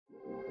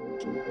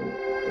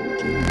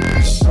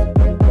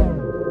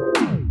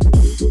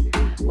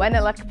When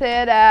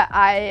elected,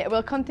 I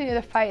will continue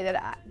the fight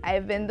that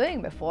I've been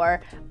doing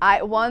before.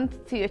 I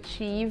want to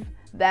achieve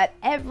that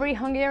every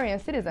Hungarian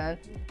citizen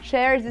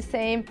shares the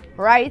same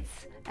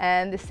rights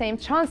and the same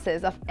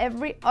chances of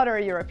every other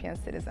European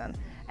citizen.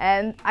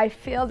 And I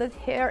feel that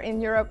here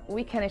in Europe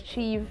we can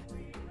achieve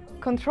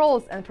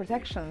controls and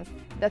protections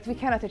that we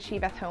cannot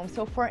achieve at home.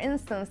 So for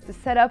instance, to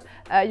set up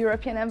a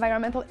European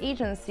Environmental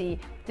Agency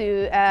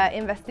to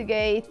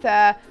investigate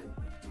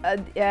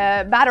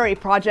battery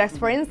projects,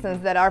 for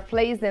instance, that are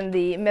placed in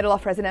the middle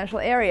of residential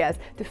areas,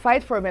 to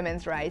fight for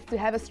women's rights, to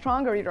have a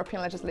stronger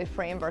European legislative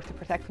framework to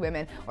protect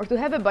women, or to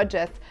have a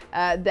budget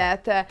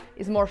that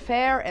is more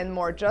fair and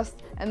more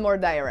just and more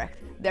direct.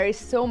 There is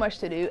so much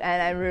to do,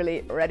 and I'm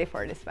really ready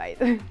for this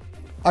fight.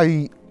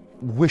 I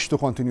wish to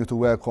continue to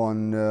work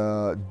on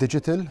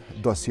digital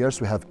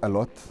dossiers. We have a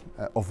lot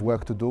of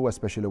work to do,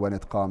 especially when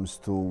it comes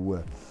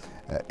to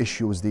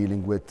issues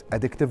dealing with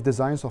addictive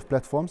designs of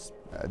platforms.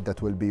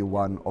 That will be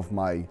one of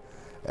my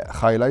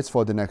highlights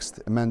for the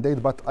next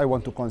mandate, but I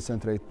want to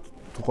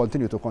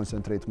continue to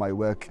concentrate my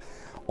work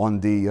on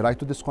the right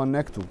to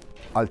disconnect, to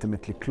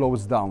ultimately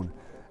close down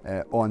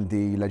on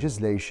the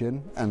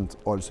legislation and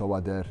also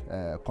other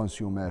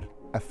consumer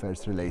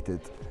affairs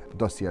related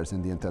dossiers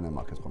in the Internal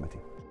Market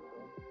Committee.